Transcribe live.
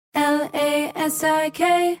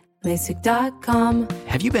LASIK, LASIK.com.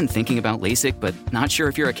 Have you been thinking about LASIK but not sure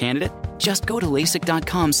if you're a candidate? Just go to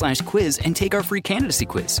LASIK.com/quiz and take our free candidacy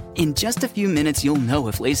quiz. In just a few minutes, you'll know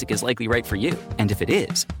if LASIK is likely right for you. And if it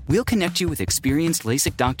is, we'll connect you with experienced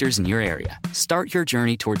LASIK doctors in your area. Start your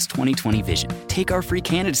journey towards 20/20 vision. Take our free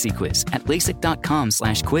candidacy quiz at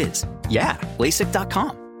LASIK.com/quiz. Yeah,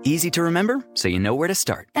 LASIK.com. Easy to remember, so you know where to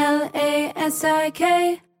start.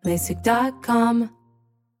 LASIK, LASIK.com.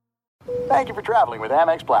 Thank you for traveling with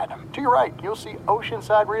Amex Platinum. To your right, you'll see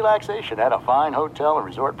oceanside relaxation at a fine hotel and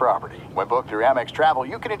resort property. When booked through Amex Travel,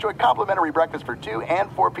 you can enjoy complimentary breakfast for 2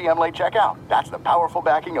 and 4 p.m. late checkout. That's the powerful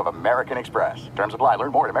backing of American Express. Terms apply.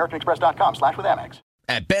 Learn more at americanexpress.com/withAmex.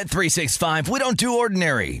 At Bet365, we don't do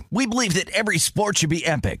ordinary. We believe that every sport should be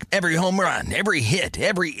epic. Every home run, every hit,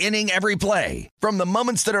 every inning, every play. From the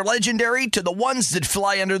moments that are legendary to the ones that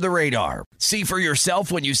fly under the radar. See for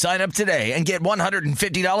yourself when you sign up today and get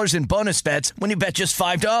 $150 in bonus bets when you bet just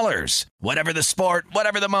 $5. Whatever the sport,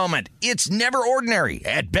 whatever the moment, it's never ordinary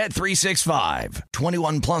at Bet365.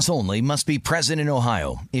 21 plus only. Must be present in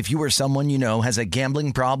Ohio. If you or someone you know has a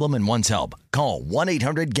gambling problem and wants help, call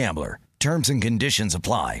 1-800-GAMBLER. Terms and conditions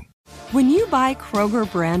apply. When you buy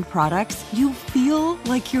Kroger brand products, you feel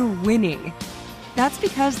like you're winning. That's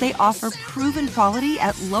because they offer proven quality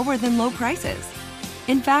at lower than low prices.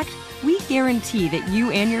 In fact, we guarantee that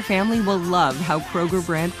you and your family will love how Kroger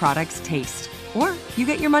brand products taste, or you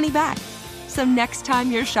get your money back. So next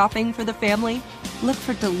time you're shopping for the family, look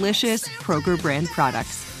for delicious Kroger brand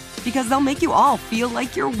products, because they'll make you all feel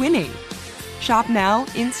like you're winning. Shop now,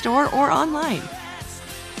 in-store, or online.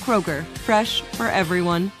 Kroger, fresh for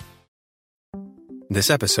everyone. This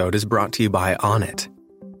episode is brought to you by Onnit.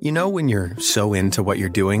 You know when you're so into what you're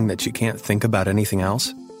doing that you can't think about anything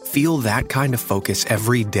else? Feel that kind of focus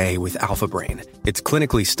every day with Alpha Brain. Its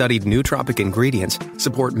clinically studied nootropic ingredients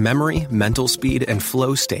support memory, mental speed, and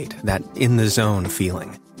flow state, that in-the-zone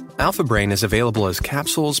feeling. Alpha Brain is available as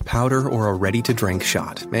capsules, powder, or a ready-to-drink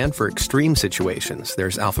shot. And for extreme situations,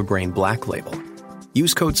 there's Alpha Brain Black Label.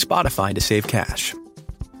 Use code SPOTIFY to save cash.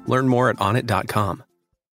 Learn more at onnit.com.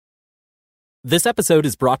 This episode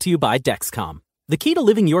is brought to you by Dexcom. The key to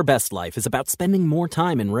living your best life is about spending more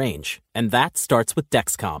time in range, and that starts with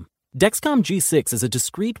Dexcom. Dexcom G6 is a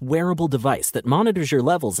discreet wearable device that monitors your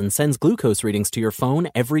levels and sends glucose readings to your phone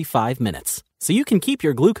every 5 minutes, so you can keep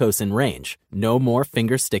your glucose in range. No more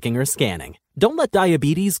finger sticking or scanning. Don't let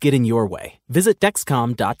diabetes get in your way. Visit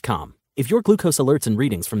Dexcom.com. If your glucose alerts and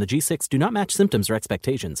readings from the G6 do not match symptoms or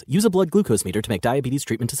expectations, use a blood glucose meter to make diabetes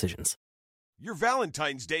treatment decisions. Your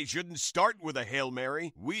Valentine's Day shouldn't start with a Hail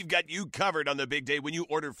Mary. We've got you covered on the big day when you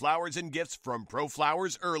order flowers and gifts from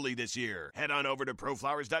ProFlowers early this year. Head on over to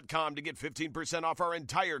ProFlowers.com to get 15% off our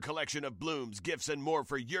entire collection of blooms, gifts, and more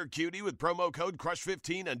for your cutie with promo code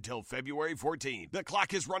CRUSH15 until February 14th. The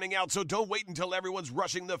clock is running out, so don't wait until everyone's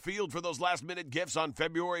rushing the field for those last-minute gifts on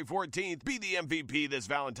February 14th. Be the MVP this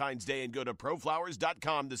Valentine's Day and go to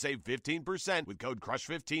ProFlowers.com to save 15% with code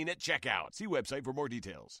CRUSH15 at checkout. See website for more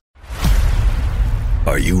details.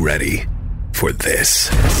 Are you ready for this?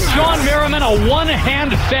 Shawn Merriman, a one-hand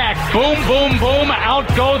sack. Boom, boom, boom. Out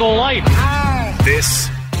go the lights. This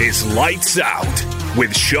is Lights Out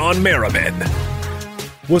with Shawn Merriman.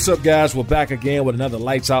 What's up, guys? We're back again with another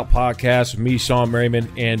Lights Out podcast with me, Shawn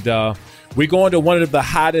Merriman. And we're going to one of the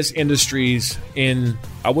hottest industries in,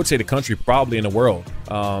 I would say, the country, probably in the world,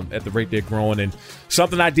 at the rate they're growing. And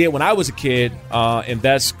something I did when I was a kid, and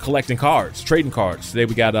that's collecting cards, trading cards. Today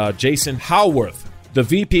we got Jason Howarth, the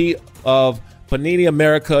VP of Panini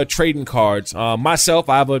America Trading Cards. Myself,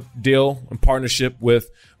 I have a deal and partnership with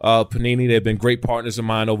Panini. They've been great partners of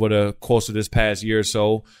mine over the course of this past year or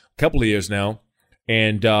so, a couple of years now,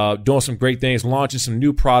 and doing some great things, launching some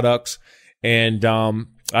new products. And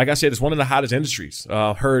like I said, it's one of the hottest industries.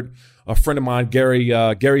 Heard a friend of mine,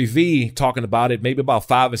 Gary V, talking about it maybe about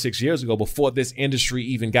 5 or 6 years ago before this industry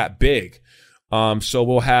even got big. So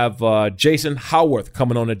we'll have Jason Howarth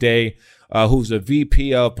coming on today, who's the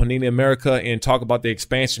VP of Panini America, and talk about the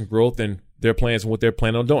expansion growth and their plans and what they're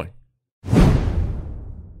planning on doing.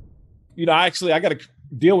 You know, I got to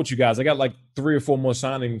deal with you guys. I got like 3 or 4 more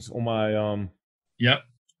signings on my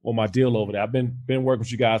on my deal over there. I've been working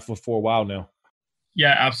with you guys for a while now.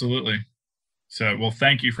 Yeah, absolutely. So, well,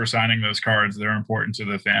 thank you for signing those cards. They're important to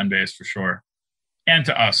the fan base for sure, and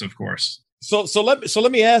to us, of course. So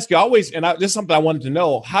let me ask you always, and this is something I wanted to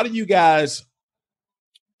know. How do you guys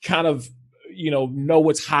kind of, know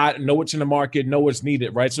what's hot, know what's in the market, know what's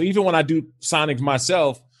needed, right? So even when I do signings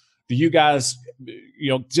myself, do you guys,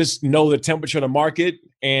 just know the temperature of the market,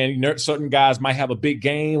 and certain guys might have a big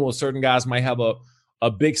game, or certain guys might have a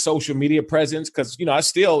a big social media presence? Because, I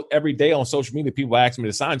still every day on social media, people ask me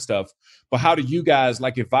to sign stuff. But how do you guys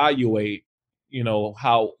evaluate,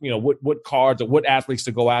 how, what cards or what athletes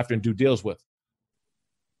to go after and do deals with?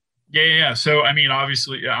 Yeah. So, I mean,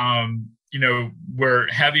 obviously, we're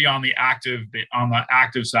heavy on the active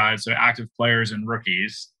side. So active players and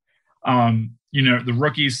rookies. The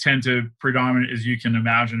rookies tend to predominate, as you can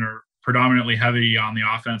imagine, are predominantly heavy on the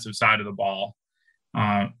offensive side of the ball.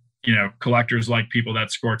 Collectors like people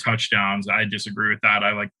that score touchdowns. I disagree with that.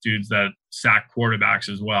 I like dudes that sack quarterbacks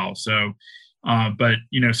as well. So,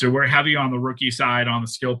 so we're heavy on the rookie side, on the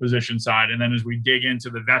skill position side. And then as we dig into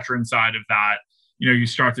the veteran side of that, you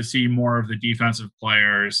start to see more of the defensive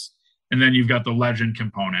players. And then you've got the legend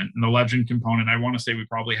component. And the legend component, I want to say we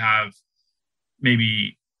probably have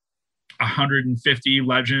maybe 150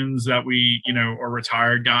 legends that we, or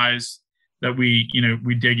retired guys that we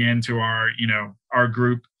dig into our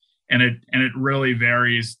group. And it really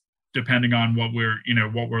varies depending on what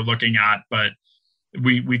we're looking at. But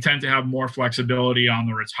we tend to have more flexibility on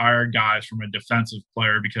the retired guys from a defensive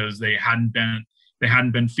player because they hadn't been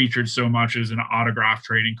featured so much as an autograph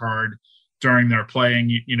trading card during their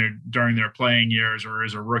playing years or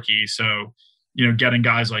as a rookie. So, getting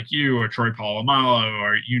guys like you or Troy Polamalu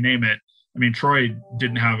or you name it. I mean, Troy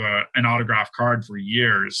didn't have an autograph card for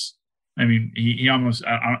years. I mean, he almost,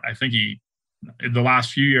 I think the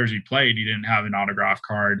last few years he played, he didn't have an autograph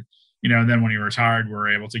card, and then when he retired, we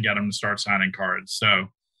were able to get him to start signing cards. So,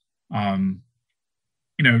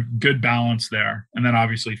 good balance there. And then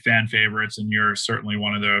obviously fan favorites, and you're certainly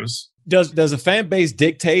one of those. Does a fan base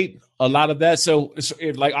dictate a lot of that? So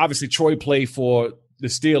obviously Troy played for the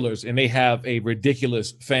Steelers and they have a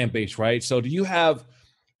ridiculous fan base, right? So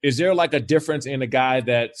is there a difference in a guy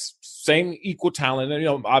that's same equal talent?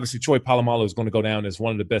 And, obviously Troy Polamalu is going to go down as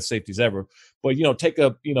one of the best safeties ever. But, take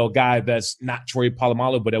a, guy that's not Troy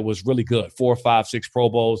Polamalu, but that was really good. 4, 5, 6 Pro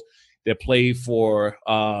Bowls that played for,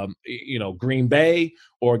 Green Bay,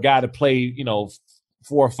 or a guy that played, 4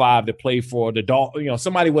 or 5 that played for the Dolphins,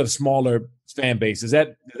 somebody with a smaller fan base. Does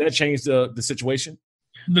that change the situation?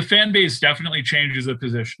 The fan base definitely changes the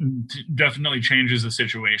position, definitely changes the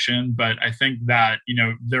situation. But I think that,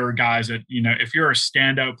 there are guys that, if you're a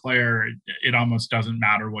standout player, it almost doesn't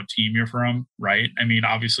matter what team you're from, right? I mean,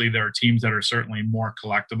 obviously there are teams that are certainly more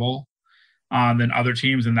collectible than other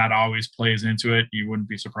teams, and that always plays into it. You wouldn't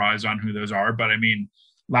be surprised on who those are. But I mean,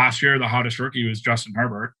 last year, the hottest rookie was Justin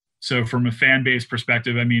Herbert. So from a fan base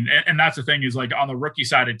perspective, I mean, and that's the thing is on the rookie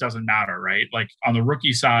side, it doesn't matter, right? On the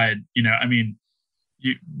rookie side, I mean,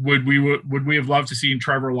 would we have loved to see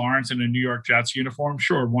Trevor Lawrence in a New York Jets uniform?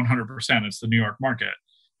 Sure, 100%. It's the New York market.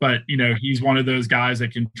 But, he's one of those guys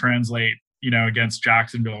that can translate, against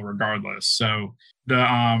Jacksonville regardless. So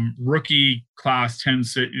the rookie class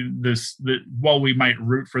tends to while we might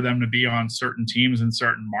root for them to be on certain teams in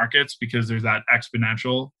certain markets because there's that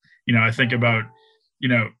exponential, I think about,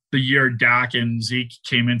 the year Dak and Zeke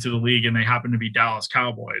came into the league and they happened to be Dallas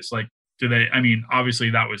Cowboys. Obviously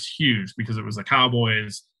that was huge because it was the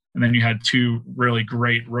Cowboys. And then you had 2 really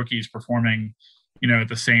great rookies performing, at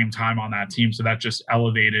the same time on that team. So that just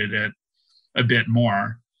elevated it a bit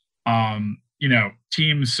more.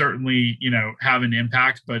 Teams certainly, have an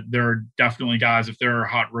impact, but there are definitely guys, if they're a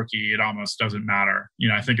hot rookie, it almost doesn't matter.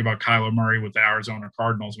 I think about Kyler Murray with the Arizona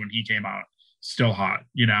Cardinals when he came out, still hot,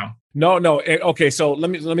 No. Okay. So let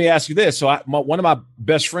me ask you this. So one of my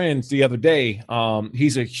best friends the other day,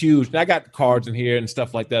 he's a huge, I got cards in here and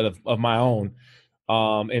stuff like that of my own.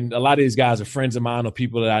 And a lot of these guys are friends of mine or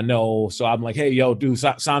people that I know. So I'm like, hey, yo, dude,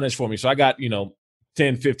 sign this for me. So I got,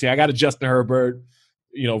 10, 15, I got a Justin Herbert,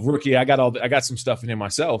 rookie. I got some stuff in here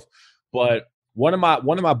myself, but one of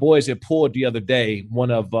my boys had pulled the other day,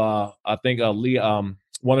 one of the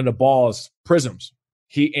Ball's prisms.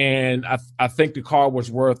 I think the car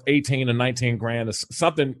was worth 18 or 19 grand or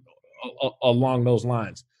something along those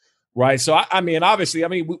lines. Right. So, obviously,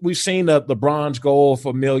 we've seen the bronze go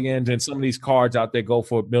for millions and some of these cards out there go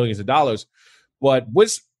for millions of dollars. But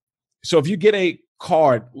so if you get a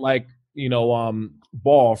card like,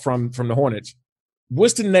 Ball from the Hornets,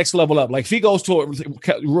 what's the next level up? Like if he goes to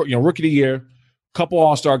rookie of the year, couple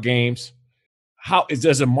All-Star games,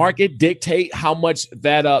 does the market dictate how much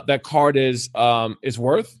that card is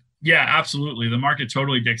worth? Yeah, absolutely. The market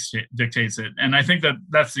totally dictates it. And I think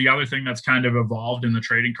that's the other thing that's kind of evolved in the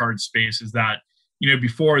trading card space is that,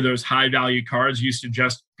 before those high value cards used to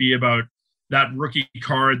just be about that rookie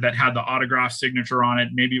card that had the autograph signature on it.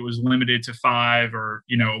 Maybe it was limited to 5 or,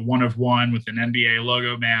 1 of 1 with an NBA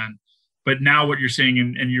logo, man. But now what you're seeing,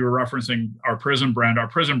 and you were referencing our Prism brand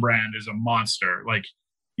is a monster.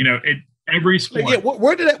 Every sport. Yeah,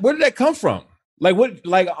 where did that come from? Like what?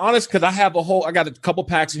 Like honest, because I got a couple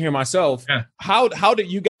packs in here myself. Yeah. How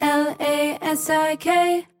did you get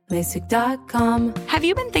LASIK, LASIK.com. Have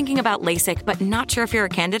you been thinking about LASIK but not sure if you're a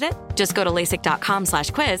candidate? Just go to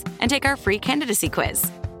LASIK.com/quiz and take our free candidacy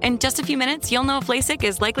quiz. In just a few minutes, you'll know if LASIK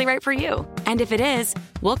is likely right for you. And if it is,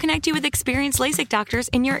 we'll connect you with experienced LASIK doctors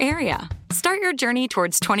in your area. Start your journey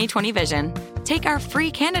towards 20/20 vision. Take our free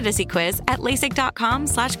candidacy quiz at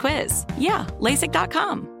LASIK.com/quiz. Yeah,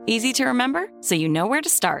 LASIK.com. Easy to remember, so you know where to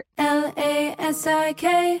start.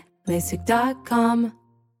 LASIK, LASIK.com.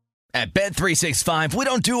 At Bet365, we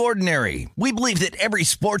don't do ordinary. We believe that every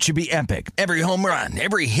sport should be epic. Every home run,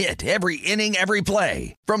 every hit, every inning, every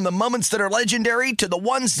play. From the moments that are legendary to the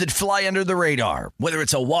ones that fly under the radar. Whether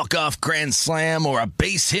it's a walk-off grand slam or a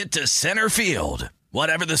base hit to center field.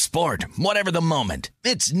 Whatever the sport, whatever the moment.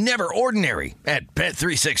 It's never ordinary at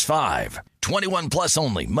Bet365. 21 plus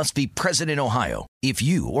only. Must be present in Ohio. If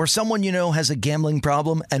you or someone you know has a gambling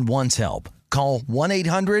problem and wants help, call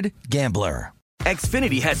 1-800-GAMBLER.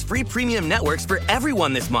 Xfinity has free premium networks for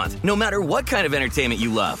everyone this month, no matter what kind of entertainment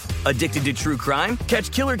you love. Addicted to true crime?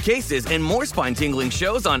 Catch killer cases and more spine-tingling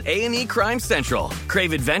shows on A&E Crime Central.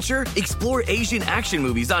 Crave adventure? Explore Asian action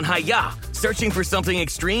movies on Hi-YAH. Searching for something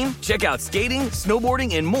extreme? Check out skating,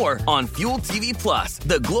 snowboarding, and more on Fuel TV Plus,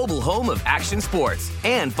 the global home of action sports.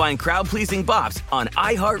 And find crowd-pleasing bops on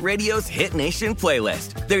iHeartRadio's Hit Nation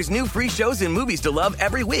playlist. There's new free shows and movies to love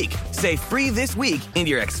every week. Say free this week in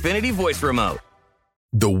your Xfinity voice remote.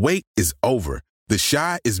 The wait is over. The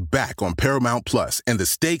Chi is back on Paramount Plus, and the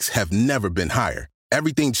stakes have never been higher.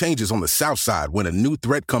 Everything changes on the South Side when a new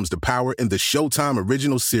threat comes to power in the Showtime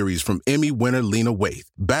original series from Emmy winner Lena Waithe.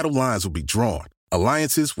 Battle lines will be drawn,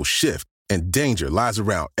 alliances will shift, and danger lies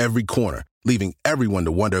around every corner, leaving everyone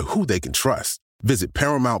to wonder who they can trust. Visit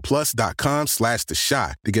ParamountPlus.com/The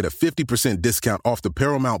Chi to get a 50% discount off the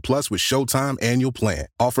Paramount Plus with Showtime annual plan.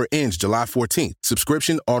 Offer ends July 14th.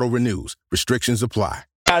 Subscription auto-renews. Restrictions apply.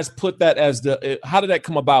 Guys put that as how did that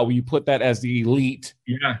come about when you put that as the elite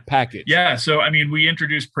package? Yeah. So, I mean, we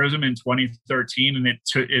introduced Prism in 2013 and it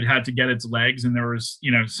had to get its legs. And there was,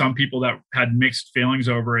 some people that had mixed feelings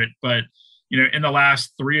over it, but, in the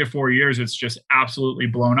last 3 or 4 years, it's just absolutely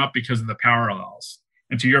blown up because of the parallels.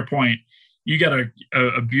 And to your point, you get a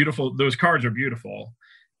beautiful, those cards are beautiful,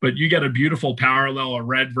 but you get a beautiful parallel, a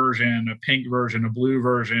red version, a pink version, a blue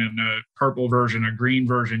version, a purple version, a green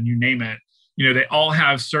version, you name it. They all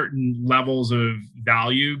have certain levels of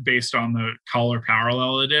value based on the color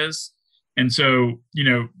parallel it is. And so,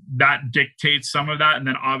 that dictates some of that. And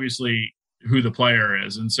then obviously who the player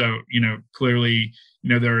is. And so, clearly,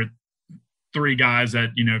 there are 3 guys that,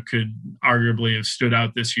 could arguably have stood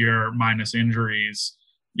out this year minus injuries,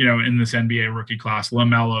 in this NBA rookie class,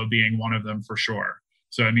 LaMelo being one of them for sure.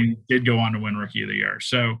 So, I mean, did go on to win Rookie of the Year.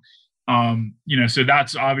 So, so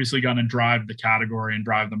that's obviously going to drive the category and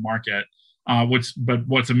drive the market.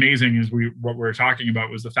 What's amazing is what we're talking about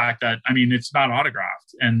was the fact that, I mean, it's not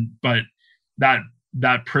autographed, but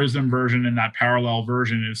that Prism version and that parallel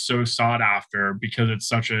version is so sought after because it's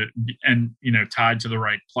tied to the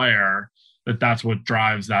right player that's what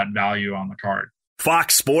drives that value on the card.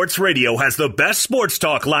 Fox Sports Radio has the best sports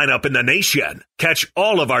talk lineup in the nation. Catch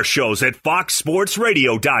all of our shows at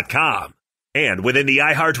foxsportsradio.com. And within the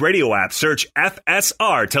iHeartRadio app, search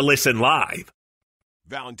FSR to listen live.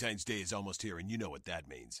 Valentine's Day is almost here, and you know what that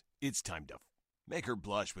means. It's time to make her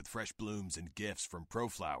blush with fresh blooms and gifts from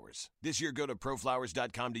ProFlowers. This year, go to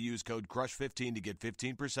proflowers.com to use code CRUSH15 to get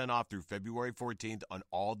 15% off through February 14th on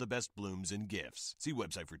all the best blooms and gifts. See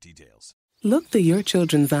website for details. Look through your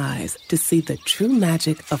children's eyes to see the true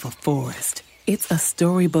magic of a forest. It's a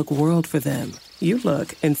storybook world for them. You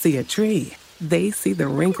look and see a tree. They see the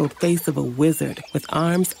wrinkled face of a wizard with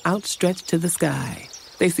arms outstretched to the sky.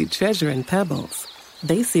 They see treasure in pebbles.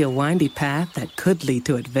 They see a windy path that could lead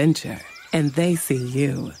to adventure. And they see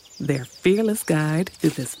you, their fearless guide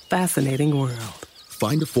through this fascinating world.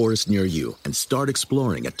 Find a forest near you and start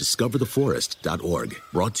exploring at discovertheforest.org.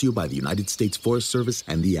 Brought to you by the United States Forest Service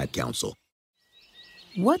and the Ad Council.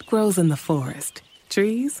 What grows in the forest?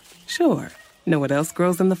 Trees? Sure. Know what else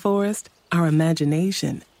grows in the forest? Our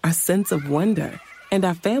imagination, our sense of wonder, and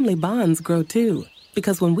our family bonds grow too.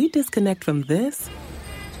 Because when we disconnect from this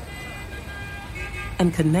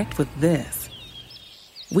and connect with this,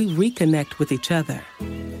 we reconnect with each other.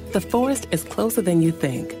 The forest is closer than you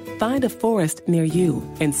think. Find a forest near you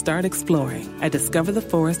and start exploring at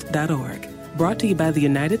discovertheforest.org. Brought to you by the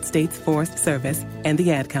United States Forest Service and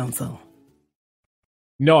the Ad Council.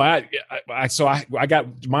 No, I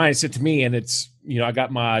got mine sent to me, and it's, I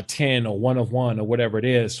got my 10 or 1 of 1 or whatever it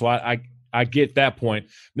is. So I I get that point.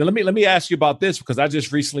 Now, let me ask you about this, because I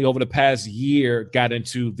just recently, over the past year, got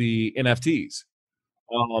into the NFTs.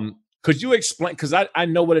 Could you explain, because I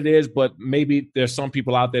know what it is, but maybe there's some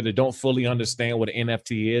people out there that don't fully understand what an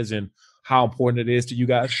NFT is and how important it is to you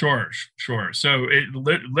guys? Sure. So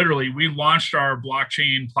literally, we launched our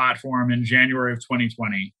blockchain platform in January of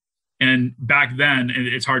 2020. And back then,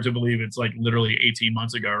 it's hard to believe it's like literally 18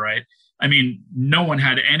 months ago, right? I mean, no one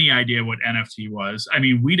had any idea what NFT was. I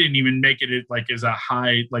mean, we didn't even make it like as a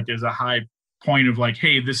high point of like,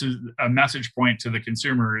 hey, this is a message point to the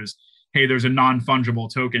consumer is, hey, there's a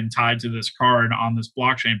non-fungible token tied to this card on this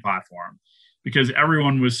blockchain platform, because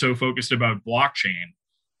everyone was so focused about blockchain.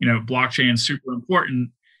 Blockchain is super important.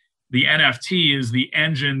 The NFT is the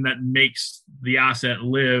engine that makes the asset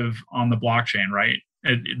live on the blockchain, right?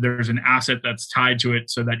 There's an asset that's tied to it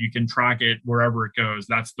so that you can track it wherever it goes.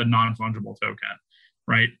 That's the non-fungible token,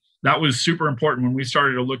 right? That was super important when we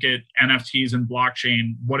started to look at NFTs and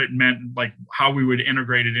blockchain, what it meant, like how we would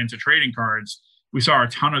integrate it into trading cards. We saw a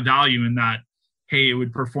ton of value in that. Hey, it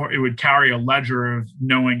would carry a ledger of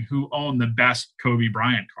knowing who owned the best Kobe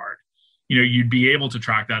Bryant card. You'd be able to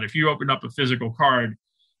track that. If you opened up a physical card,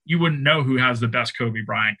 you wouldn't know who has the best Kobe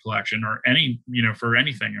Bryant collection or any, for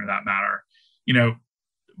anything or that matter.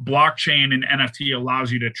 Blockchain and NFT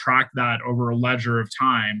allows you to track that over a ledger of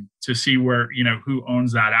time to see where, who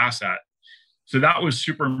owns that asset. So that was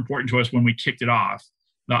super important to us when we kicked it off.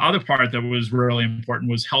 The other part that was really important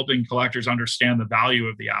was helping collectors understand the value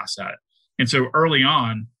of the asset. And so early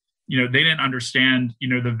on, they didn't understand,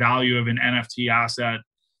 the value of an NFT asset,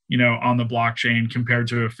 on the blockchain compared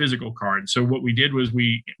to a physical card. So what we did was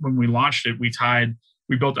when we launched it, we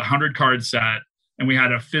built a 100 card set, and we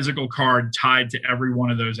had a physical card tied to every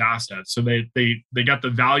one of those assets. So they got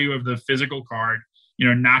the value of the physical card,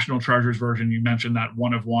 National Treasures version. You mentioned that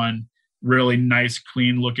one of one, really nice,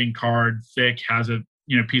 clean looking card, thick, has a,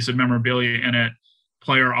 piece of memorabilia in it,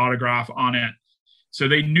 player autograph on it. So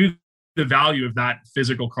they knew the value of that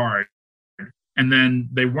physical card. And then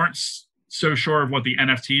they weren't so sure of what the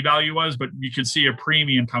NFT value was, but you could see a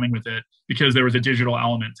premium coming with it because there was a digital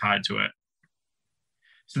element tied to it.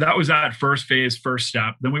 So that was that first phase, first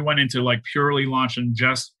step. Then we went into like purely launching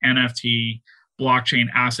just NFT blockchain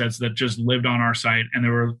assets that just lived on our site, and they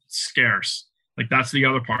were scarce. Like that's the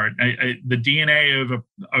other part. The DNA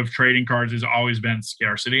of trading cards has always been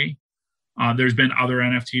scarcity. There's been other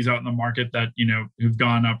NFTs out in the market that, who've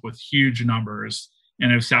gone up with huge numbers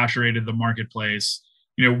and have saturated the marketplace.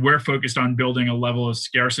 We're focused on building a level of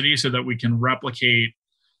scarcity so that we can replicate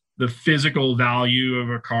the physical value of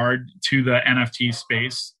a card to the NFT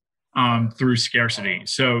space through scarcity.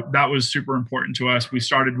 So that was super important to us. We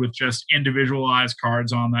started with just individualized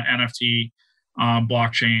cards on the NFT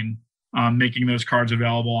blockchain, making those cards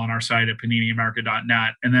available on our site at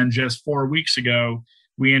PaniniAmerica.net. And then just 4 weeks ago,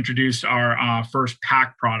 we introduced our first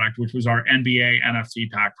pack product, which was our NBA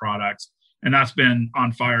NFT pack product. And that's been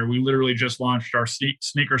on fire. We literally just launched our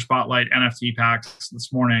Sneaker Spotlight NFT packs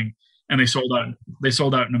this morning, and they sold out. They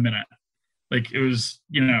sold out in a minute. Like it was,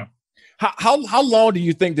 How long do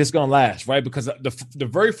you think this is gonna last? Right, because the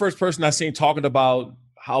very first person I seen talking about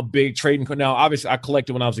how big trading. Now, obviously, I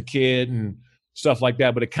collected when I was a kid and stuff like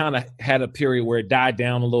that, but it kind of had a period where it died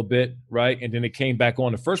down a little bit, right, and then it came back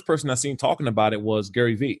on. The first person I seen talking about it was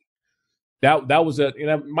Gary Vee. That was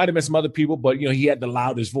might have been some other people, but he had the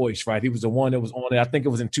loudest voice, right? He was the one that was on it. I think it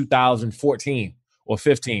was in 2014 or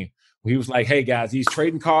 15. Where he was like, "Hey guys, these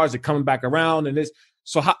trading cards are coming back around," and this.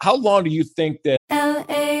 So how long do you think that?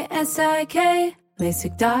 LASIK,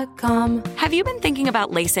 LASIK.com. Have you been thinking about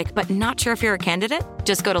LASIK but not sure if you're a candidate?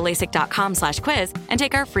 Just go to LASIK.com/quiz and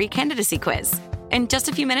take our free candidacy quiz. In just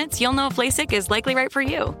a few minutes, you'll know if LASIK is likely right for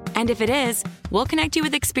you. And if it is, we'll connect you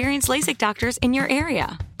with experienced LASIK doctors in your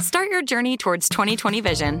area. Start your journey towards 20/20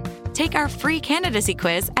 vision. Take our free candidacy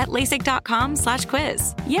quiz at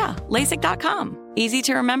LASIK.com/quiz. Yeah, LASIK.com. Easy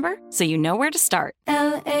to remember, so you know where to start.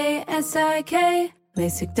 LASIK,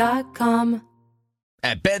 LASIK.com.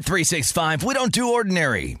 At Bet365, we don't do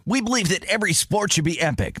ordinary. We believe that every sport should be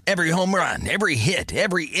epic. Every home run, every hit,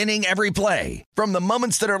 every inning, every play. From the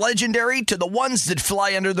moments that are legendary to the ones that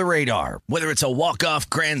fly under the radar. Whether it's a walk-off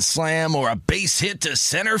grand slam or a base hit to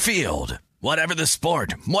center field. Whatever the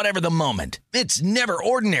sport, whatever the moment. It's never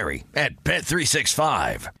ordinary at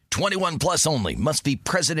Bet365. 21 plus only. Must be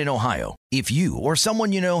present in Ohio. If you or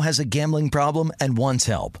someone you know has a gambling problem and wants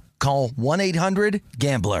help, call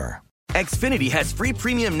 1-800-GAMBLER. Xfinity has free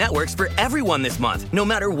premium networks for everyone this month, no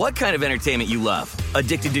matter what kind of entertainment you love.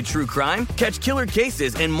 Addicted to true crime? Catch killer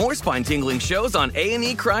cases and more spine-tingling shows on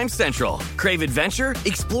A&E Crime Central. Crave adventure?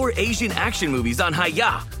 Explore Asian action movies on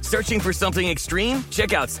Hi-YAH. Searching for something extreme?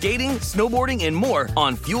 Check out skating, snowboarding, and more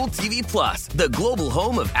on Fuel TV Plus, the global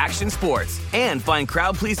home of action sports. And find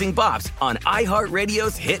crowd-pleasing bops on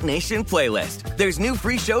iHeartRadio's Hit Nation playlist. There's new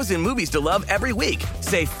free shows and movies to love every week.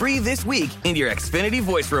 Say free this week in your Xfinity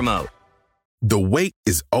voice remote. The wait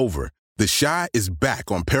is over. The Chi is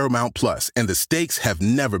back on Paramount Plus, and the stakes have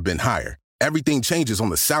never been higher. Everything changes on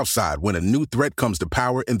the South Side when a new threat comes to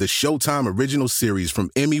power in the Showtime original series from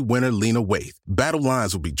Emmy winner Lena Waithe. Battle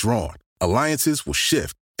lines will be drawn, alliances will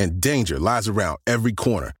shift, and danger lies around every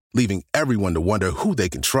corner, leaving everyone to wonder who they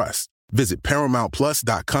can trust. Visit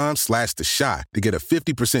ParamountPlus.com/The Chi to get a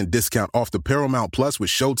 50% discount off the Paramount Plus with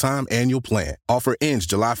Showtime annual plan. Offer ends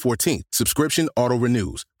July 14th. Subscription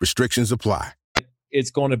auto-renews. Restrictions apply. It's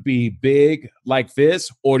going to be big like this,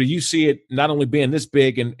 or do you see it not only being this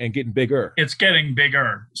big and getting bigger? It's getting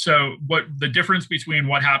bigger. So what the difference between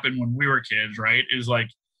what happened when we were kids, right, is like,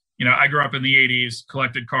 I grew up in the 80s,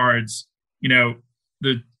 collected cards,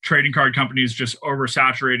 the trading card companies just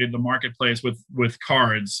oversaturated the marketplace with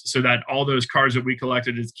cards, so that all those cards that we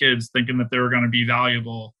collected as kids thinking that they were going to be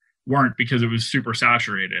valuable weren't, because it was super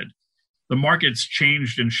saturated. The market's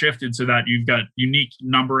changed and shifted so that you've got unique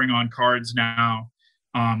numbering on cards now.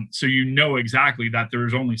 So exactly that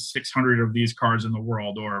there's only 600 of these cards in the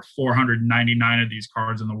world, or 499 of these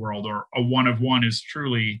cards in the world, or a one of one is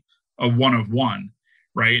truly a one of one,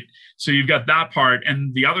 right? So you've got that part.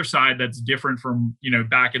 And the other side that's different from,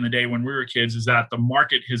 back in the day when we were kids is that the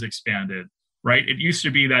market has expanded, right? It used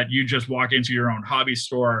to be that you just walk into your own hobby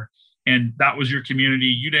store and that was your community.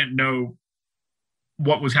 You didn't know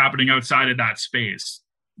what was happening outside of that space.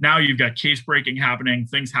 Now you've got case breaking happening,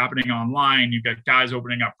 things happening online. You've got guys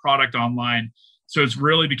opening up product online. So it's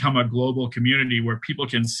really become a global community where people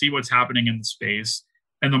can see what's happening in the space,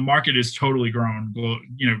 and the market is totally grown,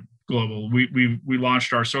 global. We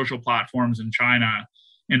launched our social platforms in China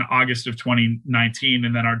in August of 2019,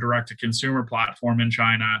 and then our direct to consumer platform in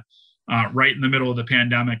China right in the middle of the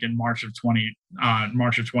pandemic in March of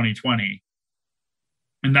 2020.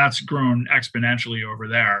 And that's grown exponentially over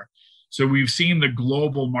there. So we've seen the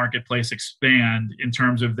global marketplace expand in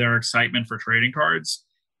terms of their excitement for trading cards.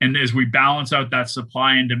 And as we balance out that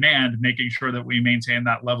supply and demand, making sure that we maintain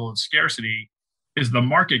that level of scarcity, as the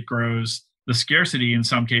market grows, the scarcity in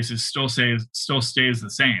some cases still stays the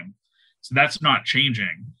same. So that's not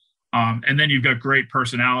changing. And then you've got great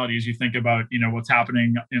personalities. You think about, what's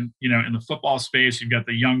happening in the football space. You've got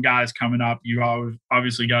the young guys coming up. You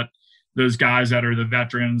obviously got those guys that are the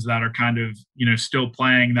veterans that are kind of, still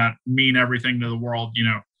playing, that mean everything to the world.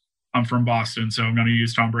 I'm from Boston, so I'm going to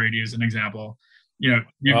use Tom Brady as an example.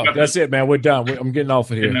 That's it, man. We're done. I'm getting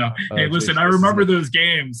off of here. Hey, listen, I remember those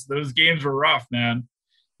games. Those games were rough, man.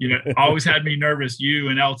 Always had me nervous. You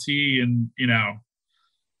and LT and,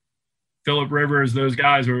 Phillip Rivers, those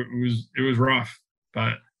guys it was rough,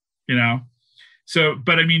 but, So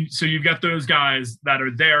you've got those guys that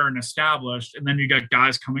are there and established, and then you got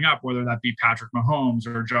guys coming up, whether that be Patrick Mahomes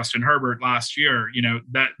or Justin Herbert last year,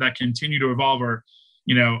 that continue to evolve, or,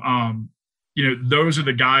 those are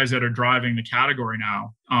the guys that are driving the category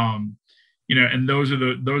now. And those are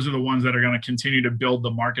the ones that are going to continue to build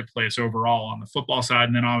the marketplace overall on the football side.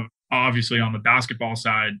 And then obviously on the basketball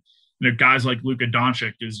side, guys like Luka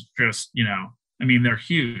Doncic is just, they're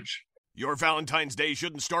huge. Your Valentine's Day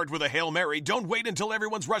shouldn't start with a Hail Mary. Don't wait until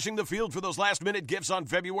everyone's rushing the field for those last-minute gifts on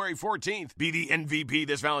February 14th. Be the MVP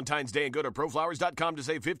this Valentine's Day and go to ProFlowers.com to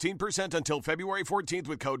save 15% until February 14th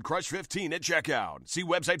with code CRUSH15 at checkout. See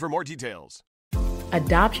website for more details.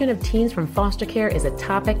 Adoption of teens from foster care is a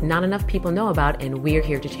topic not enough people know about, and we're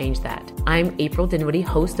here to change that. I'm April Dinwiddie,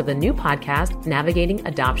 host of the new podcast, Navigating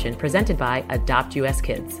Adoption, presented by Adopt US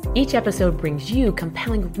Kids. Each episode brings you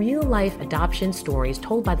compelling real-life adoption stories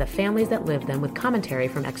told by the families that live them with commentary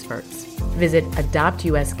from experts. Visit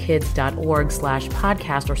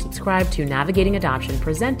adoptuskids.org/podcast or subscribe to Navigating Adoption,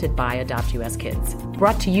 presented by Adopt US Kids.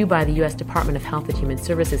 Brought to you by the U.S. Department of Health and Human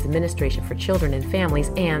Services Administration for Children and Families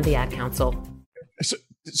and the Ad Council.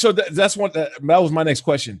 So that's one. That was my next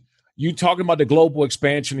question. You talking about the global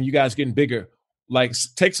expansion and you guys getting bigger? Like,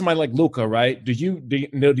 take somebody like Luka, right? Do you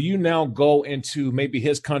now go into maybe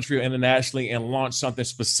his country or internationally and launch something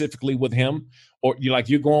specifically with him, or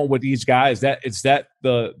you're going with these guys? Is that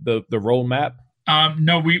the roadmap?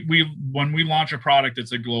 No, we when we launch a product,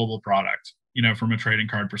 it's a global product. From a trading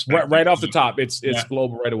card perspective. Right off the top, it's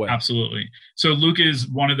global right away. Absolutely. So Luke is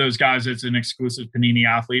one of those guys that's an exclusive Panini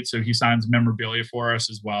athlete. So he signs memorabilia for us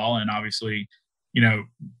as well. And obviously,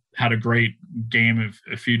 had a great game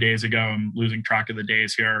a few days ago. I'm losing track of the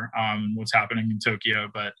days here, what's happening in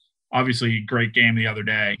Tokyo, but obviously great game the other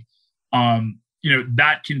day.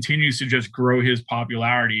 that continues to just grow his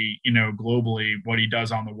popularity, globally, what he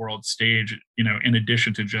does on the world stage, in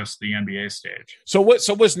addition to just the NBA stage. So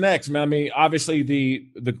what's next, man? I mean, obviously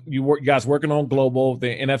you guys working on global, the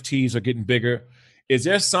NFTs are getting bigger. Is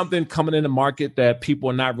there something coming in the market that people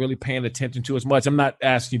are not really paying attention to as much? I'm not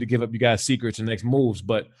asking you to give up you guys secrets and next moves,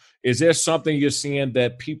 but is there something you're seeing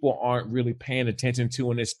that people aren't really paying attention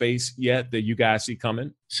to in this space yet that you guys see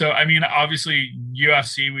coming? So, I mean, obviously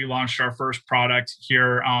UFC, we launched our first product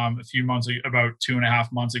here about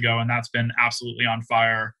 2.5 months ago, and that's been absolutely on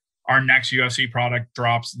fire. Our next UFC product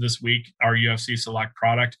drops this week, our UFC Select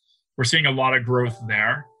product. We're seeing a lot of growth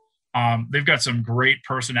there. They've got some great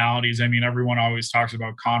personalities. I mean, everyone always talks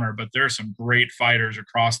about Conor, but there's some great fighters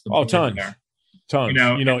across the board there. Tons.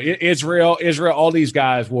 Israel, all these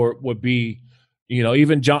guys would be,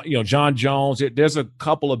 even John Jones. There's a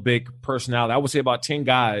couple of big personalities. I would say about 10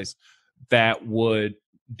 guys that would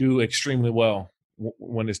do extremely well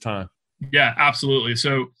when it's time. Yeah, absolutely.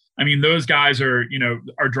 So, I mean, those guys are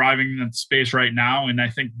driving the space right now. And I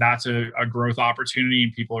think that's a growth opportunity,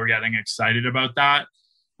 and people are getting excited about that.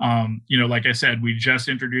 Like I said, we just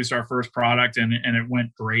introduced our first product and it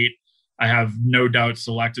went great. I have no doubt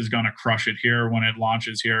Select is going to crush it here when it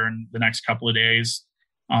launches here in the next couple of days.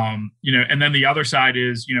 And then the other side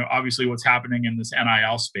is, obviously what's happening in this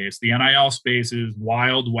NIL space. The NIL space is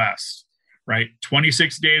Wild West, right?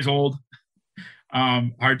 26 days old.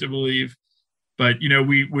 Hard to believe. But,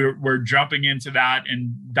 we're jumping into that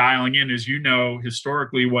and dialing in, as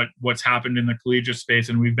historically what's happened in the collegiate space,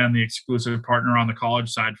 and we've been the exclusive partner on the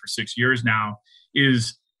college side for 6 years now,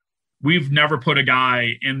 is we've never put a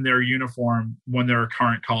guy in their uniform when they're a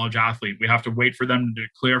current college athlete. We have to wait for them to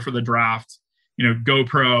clear for the draft, go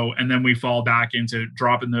pro, and then we fall back into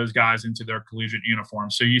dropping those guys into their collegiate uniform.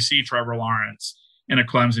 So you see Trevor Lawrence in a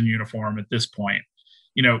Clemson uniform at this point.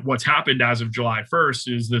 What's happened as of July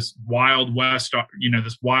 1st is this Wild West,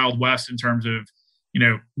 in terms of,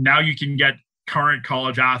 now you can get current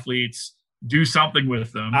college athletes, do something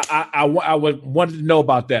with them. I wanted to know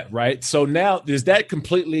about that, right? So now is that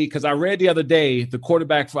completely, because I read the other day, the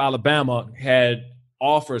quarterback for Alabama had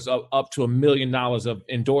offers of up to $1 million of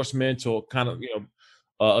endorsements or kind of,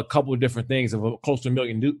 a couple of different things of close to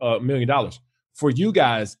 $1 million. For you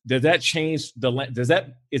guys, does that change is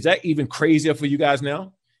that even crazier for you guys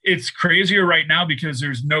now? It's crazier right now because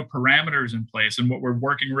there's no parameters in place. And what we're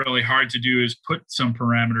working really hard to do is put some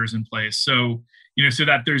parameters in place. So, so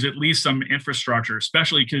that there's at least some infrastructure,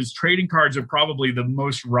 especially because trading cards are probably the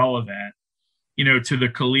most relevant, to the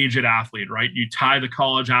collegiate athlete, right? You tie the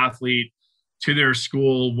college athlete to their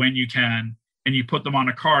school when you can, and you put them on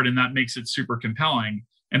a card, and that makes it super compelling.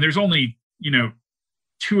 And there's only,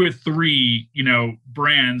 2 or 3,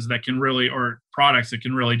 brands that can really, or products that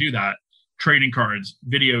can really do that. Trading cards,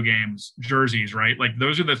 video games, jerseys, right? Like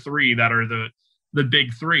those are the 3 that are the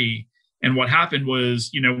big 3. And what happened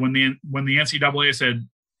was, when the NCAA said,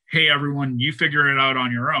 hey, everyone, you figure it out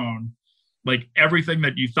on your own, like everything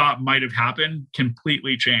that you thought might have happened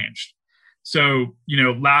completely changed. So,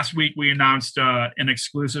 last week we announced an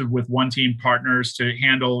exclusive with One Team Partners to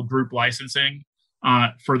handle group licensing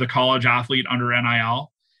for the college athlete under NIL.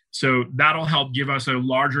 So that'll help give us a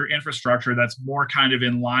larger infrastructure that's more kind of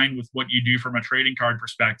in line with what you do from a trading card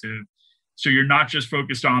perspective. So you're not just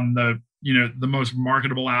focused on the most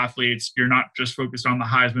marketable athletes. You're not just focused on the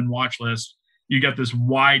Heisman watch list. You get this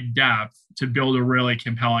wide depth to build a really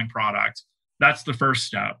compelling product. That's the first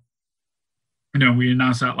step. We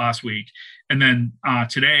announced that last week. And then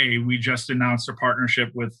today we just announced a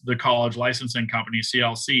partnership with the college licensing company,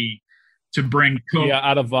 CLC, to bring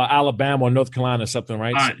out of Alabama or North Carolina or something,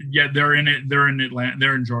 right? They're in it. They're in Atlanta.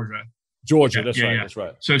 They're in Georgia. That's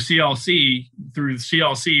right. So through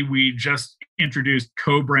CLC, we just introduced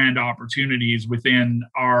co-brand opportunities within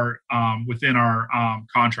our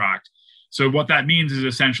contract. So what that means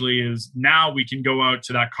is now we can go out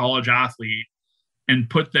to that college athlete and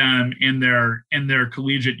put them in their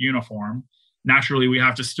collegiate uniform. Naturally, we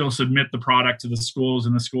have to still submit the product to the schools,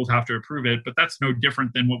 and the schools have to approve it, but that's no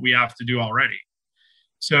different than what we have to do already.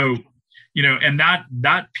 So, and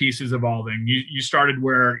that piece is evolving. You started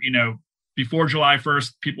where, before July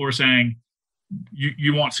 1st, people were saying,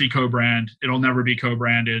 you won't see co-brand. It'll never be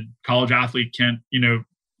co-branded. College athlete can't,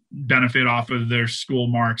 benefit off of their school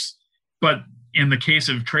marks. But in the case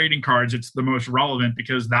of trading cards, it's the most relevant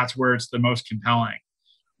because that's where it's the most compelling.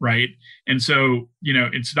 Right. And so,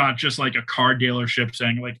 it's not just like a car dealership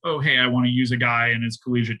saying like, oh, hey, I want to use a guy in his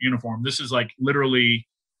collegiate uniform. This is like literally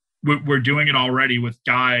we're doing it already with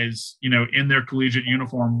guys, in their collegiate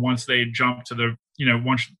uniform. Once they jump to the,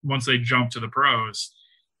 once they jump to the pros,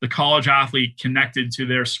 the college athlete connected to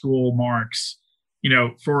their school marks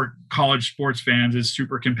for college sports fans is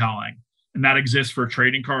super compelling. And that exists for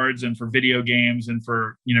trading cards and for video games and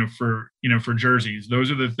for jerseys. Those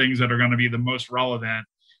are the things that are going to be the most relevant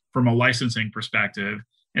from a licensing perspective.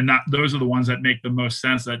 And those are the ones that make the most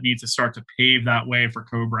sense, that need to start to pave that way for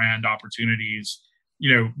co-brand opportunities,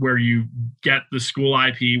 where you get the school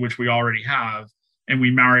IP, which we already have, and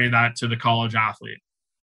we marry that to the college athlete.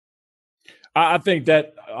 I think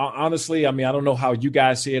that, honestly, I don't know how you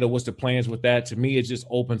guys see it or what's the plans with that. To me, it just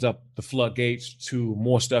opens up the floodgates to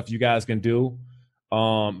more stuff you guys can do.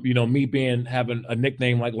 Me having a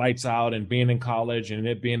nickname like Lights Out and being in college and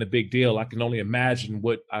it being a big deal, I can only imagine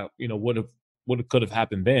what could have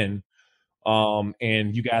happened then.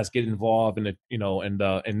 And you guys get involved in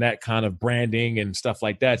in that kind of branding and stuff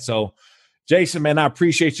like that. So, Jason, man, I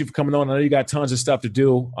appreciate you for coming on. I know you got tons of stuff to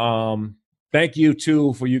do. Thank you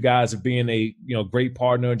too for you guys of being a great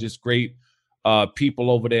partner and just great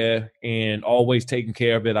people over there and always taking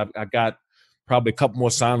care of it. I got probably a couple more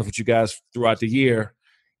signings with you guys throughout the year,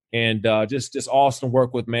 and just awesome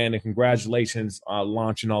work with, man. And congratulations on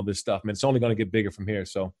launching all this stuff, man. It's only going to get bigger from here.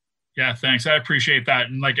 So. Yeah, thanks. I appreciate that.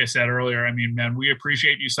 And like I said earlier, man, we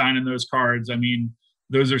appreciate you signing those cards.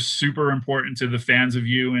 Those are super important to the fans of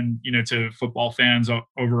you and, to football fans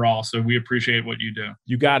overall. So we appreciate what you do.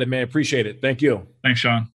 You got it, man. Appreciate it. Thank you. Thanks,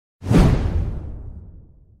 Sean.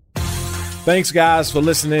 Thanks, guys, for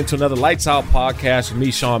listening to another Lights Out podcast with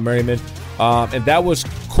me, Sean Merriman. And that was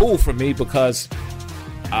cool for me because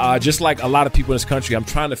just like a lot of people in this country, I'm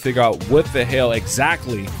trying to figure out what the hell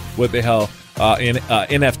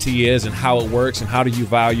NFT is and how it works and how do you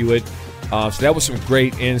value it. So that was some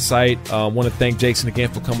great insight. I want to thank Jason again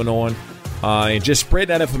for coming on and just spread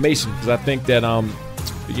that information, because I think that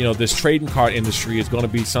this trading card industry is going to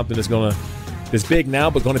be something that's big now,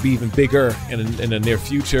 but going to be even bigger in the near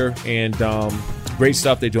future. And great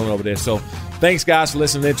stuff they're doing over there. So thanks, guys, for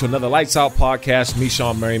listening to another Lights Out podcast. Me,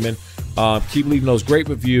 Sean Merriman. Keep leaving those great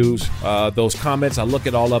reviews, those comments. I look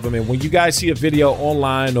at all of them. And when you guys see a video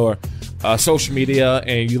online or social media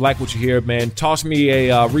and you like what you hear, man, toss me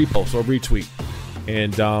a repost or retweet,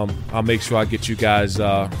 and I'll make sure I get you guys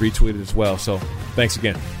retweeted as well. So thanks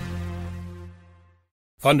again.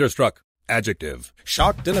 Thunderstruck. Adjective.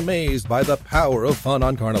 Shocked and amazed by the power of fun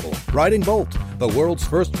on Carnival. Riding Bolt, the world's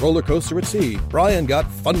first roller coaster at sea, Brian got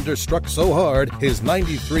thunderstruck so hard, his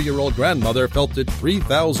 93-year-old grandmother felt it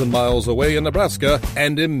 3,000 miles away in Nebraska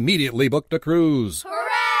and immediately booked a cruise.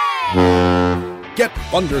 Hooray! Get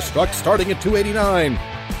thunderstruck starting at $289.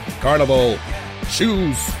 Carnival.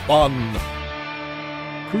 Choose fun.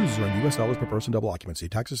 Cruises are in U.S. dollars per person, double occupancy.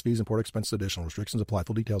 Taxes, fees, and port expenses additional. Restrictions apply.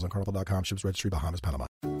 Full details on Carnival.com. Ships registry, Bahamas, Panama.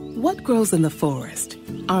 What grows in the forest?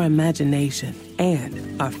 Our imagination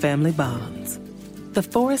and our family bonds. The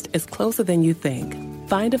forest is closer than you think.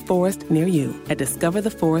 Find a forest near you at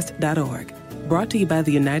discovertheforest.org. Brought to you by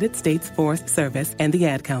the United States Forest Service and the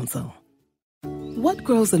Ad Council. What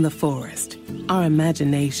grows in the forest? Our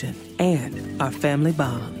imagination and our family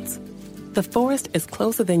bonds. The forest is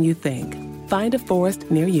closer than you think. Find a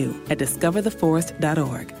forest near you at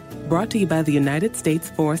discovertheforest.org. Brought to you by the United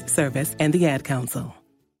States Forest Service and the Ad Council.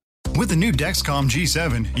 With the new Dexcom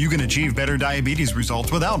G7, you can achieve better diabetes results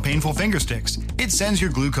without painful finger sticks. It sends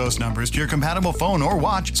your glucose numbers to your compatible phone or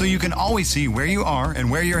watch so you can always see where you are and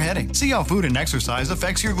where you're heading. See how food and exercise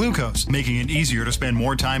affects your glucose, making it easier to spend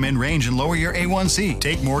more time in range and lower your A1C.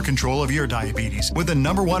 Take more control of your diabetes with the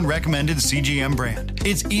 #1 recommended CGM brand.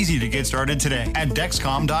 It's easy to get started today at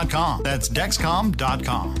Dexcom.com. That's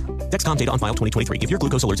Dexcom.com. Dexcom data on file 2023. If your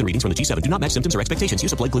glucose alerts and readings from the G7 do not match symptoms or expectations,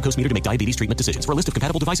 use a blood glucose meter to make diabetes treatment decisions. For a list of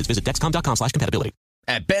compatible devices, visit Dexcom.com/compatibility.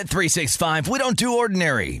 At Bet365, we don't do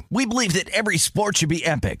ordinary. We believe that every sport should be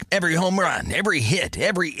epic. Every home run, every hit,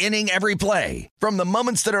 every inning, every play. From the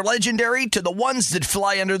moments that are legendary to the ones that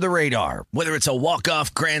fly under the radar. Whether it's a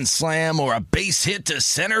walk-off grand slam or a base hit to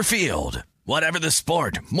center field. Whatever the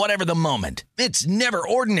sport, whatever the moment, it's never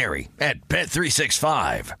ordinary at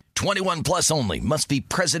Bet365. 21 plus only. Must be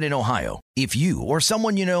present in Ohio. If you or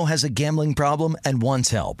someone you know has a gambling problem and wants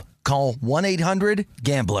help, call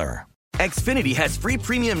 1-800-GAMBLER. Xfinity has free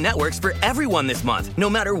premium networks for everyone this month, no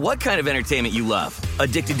matter what kind of entertainment you love.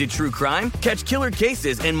 Addicted to true crime? Catch killer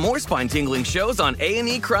cases and more spine-tingling shows on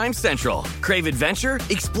A&E Crime Central. Crave adventure?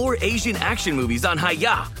 Explore Asian action movies on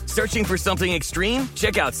Hi-YAH. Searching for something extreme?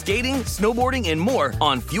 Check out skating, snowboarding, and more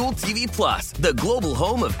on Fuel TV Plus, the global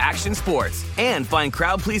home of action sports. And find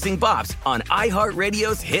crowd-pleasing bops on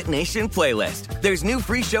iHeartRadio's Hit Nation playlist. There's new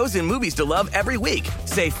free shows and movies to love every week.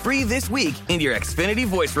 Say free this week in your Xfinity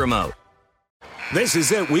voice remote. This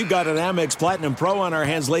is it. We've got an Amex Platinum Pro on our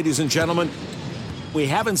hands, ladies and gentlemen. We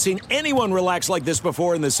haven't seen anyone relax like this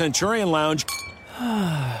before in the Centurion Lounge.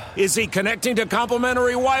 Is he connecting to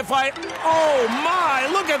complimentary Wi-Fi? Oh, my!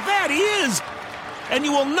 Look at that! He is! And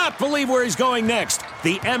you will not believe where he's going next.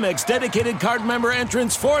 The Amex dedicated card member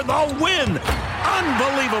entrance for the win!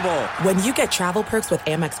 Unbelievable! When you get travel perks with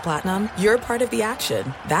Amex Platinum, you're part of the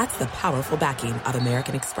action. That's the powerful backing of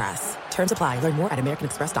American Express. Terms apply. Learn more at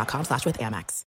americanexpress.com/withAmex.